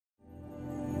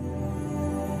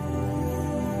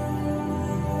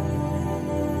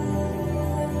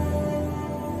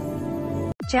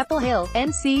Chapel Hill,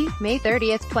 NC, May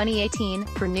 30, 2018,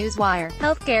 PRNewswire.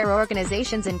 Healthcare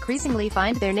organizations increasingly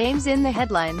find their names in the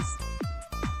headlines.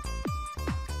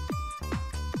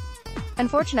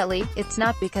 Unfortunately, it's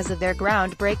not because of their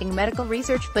groundbreaking medical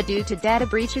research, but due to data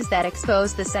breaches that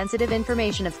expose the sensitive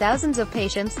information of thousands of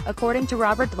patients, according to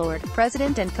Robert Lord,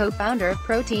 president and co-founder of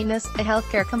Protenus, a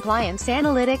healthcare compliance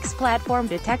analytics platform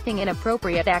detecting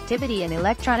inappropriate activity in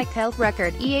electronic health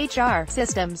record (EHR)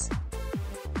 systems.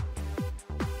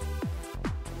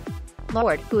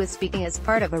 Lord, who is speaking as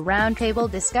part of a roundtable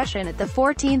discussion at the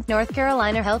 14th North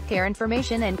Carolina Healthcare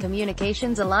Information and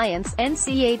Communications Alliance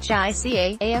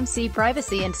 (NCHICA) AMC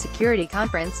Privacy and Security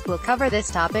Conference, will cover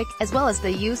this topic, as well as the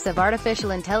use of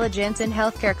artificial intelligence in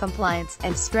healthcare compliance,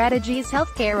 and strategies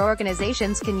healthcare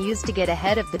organizations can use to get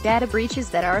ahead of the data breaches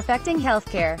that are affecting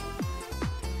healthcare.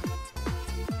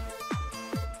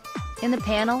 In the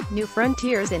panel, New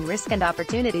Frontiers in Risk and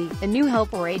Opportunity, A New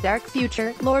Hope or a Dark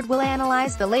Future, Lord will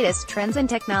analyze the latest trends and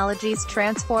technologies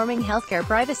transforming healthcare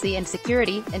privacy and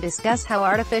security, and discuss how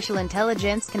artificial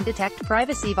intelligence can detect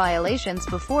privacy violations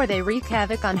before they wreak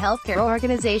havoc on healthcare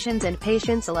organizations and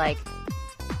patients alike.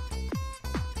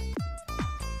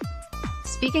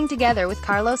 Speaking together with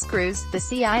Carlos Cruz, the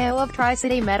CIO of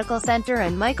Tri-City Medical Center,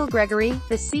 and Michael Gregory,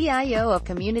 the CIO of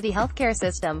Community Healthcare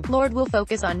System, Lord will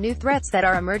focus on new threats that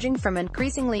are emerging from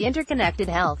increasingly interconnected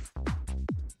health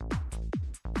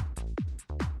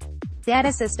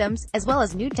data systems, as well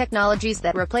as new technologies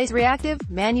that replace reactive,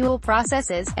 manual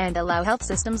processes, and allow health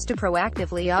systems to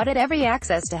proactively audit every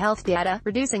access to health data,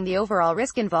 reducing the overall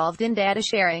risk involved in data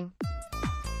sharing.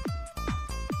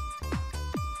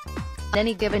 On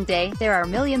any given day, there are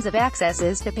millions of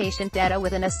accesses to patient data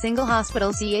within a single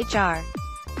hospital's EHR.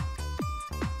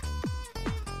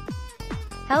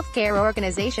 Healthcare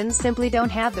organizations simply don't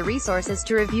have the resources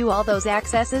to review all those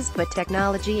accesses, but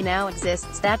technology now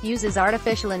exists that uses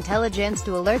artificial intelligence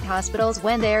to alert hospitals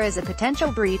when there is a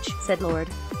potential breach, said Lord.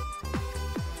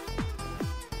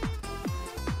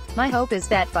 My hope is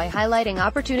that by highlighting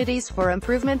opportunities for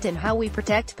improvement in how we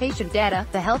protect patient data,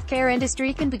 the healthcare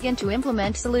industry can begin to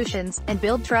implement solutions, and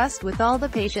build trust with all the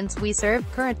patients we serve.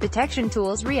 Current detection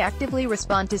tools reactively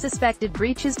respond to suspected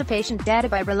breaches to patient data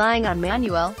by relying on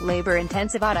manual,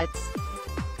 labor-intensive audits.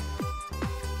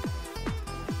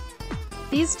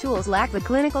 These tools lack the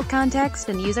clinical context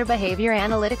and user behavior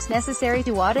analytics necessary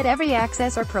to audit every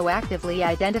access or proactively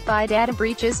identify data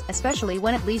breaches, especially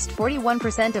when at least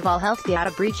 41% of all health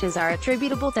data breaches are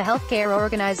attributable to healthcare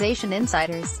organization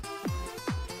insiders.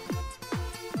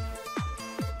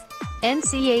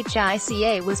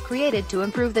 NCHICA was created to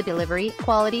improve the delivery,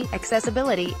 quality,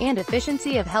 accessibility, and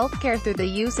efficiency of healthcare through the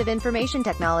use of information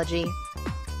technology.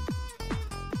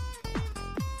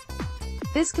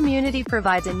 This community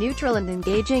provides a neutral and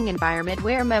engaging environment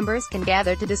where members can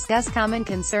gather to discuss common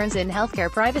concerns in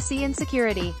healthcare privacy and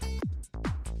security.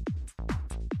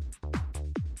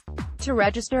 To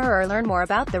register or learn more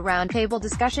about the roundtable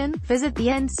discussion, visit the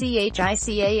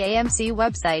NCHICA AMC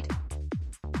website.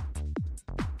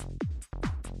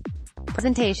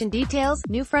 Presentation details: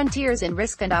 New Frontiers in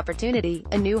Risk and Opportunity,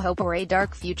 A New Hope or a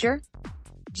Dark Future?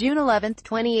 June 11,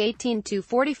 2018,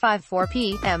 2:45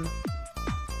 p.m.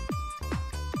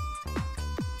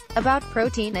 About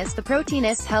Protenus. The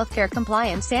Protenus healthcare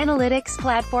compliance analytics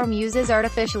platform uses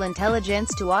artificial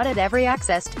intelligence to audit every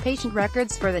access to patient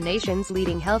records for the nation's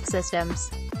leading health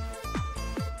systems,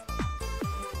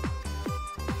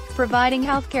 providing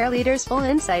healthcare leaders full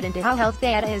insight into how health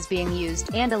data is being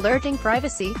used, and alerting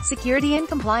privacy, security and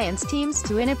compliance teams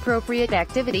to inappropriate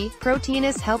activity.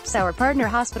 Protenus helps our partner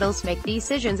hospitals make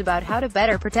decisions about how to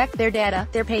better protect their data,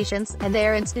 their patients, and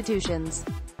their institutions.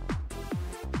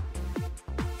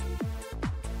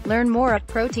 Learn more at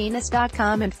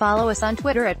Protenus.com and follow us on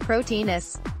Twitter at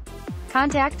Protenus.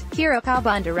 Contact Kira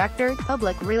Kaban, Director,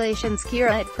 Public Relations,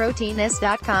 Kira at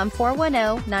Protenus.com,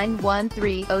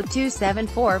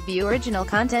 410-913-0274. View original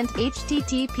content,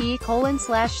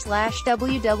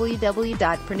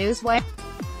 http://www.PRNewswire.